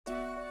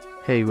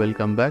Hey,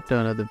 welcome back to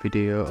another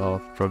video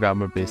of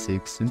Programmer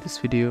Basics. In this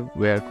video,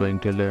 we are going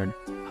to learn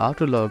how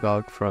to log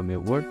out from your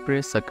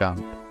WordPress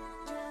account.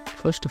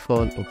 First of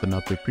all, open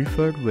up your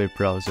preferred web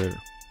browser.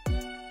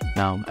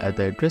 Now, at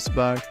the address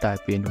bar,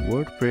 type in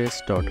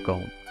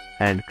wordpress.com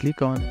and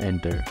click on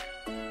Enter.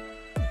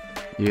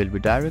 You will be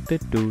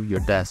directed to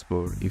your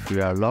dashboard if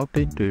you are logged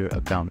into your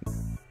account.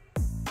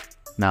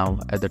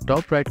 Now, at the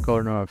top right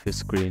corner of your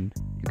screen,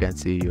 you can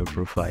see your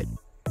profile.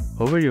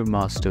 Hover your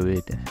mouse to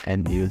it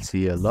and you will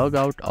see a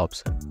logout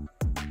option.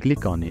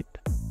 Click on it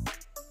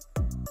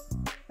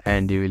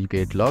and you will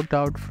get logged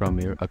out from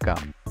your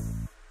account.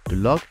 To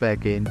log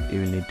back in,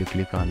 you will need to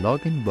click on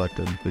Login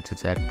button, which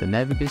is at the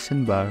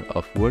navigation bar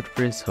of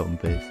WordPress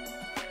homepage.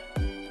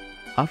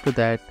 After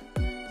that,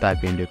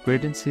 type in your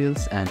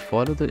credentials and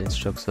follow the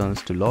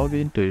instructions to log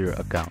into your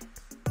account.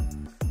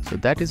 So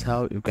that is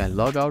how you can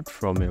log out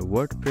from your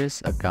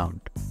WordPress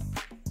account.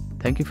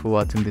 Thank you for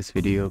watching this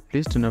video.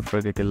 Please do not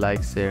forget to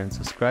like, share and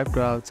subscribe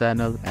to our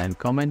channel and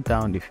comment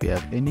down if you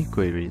have any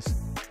queries.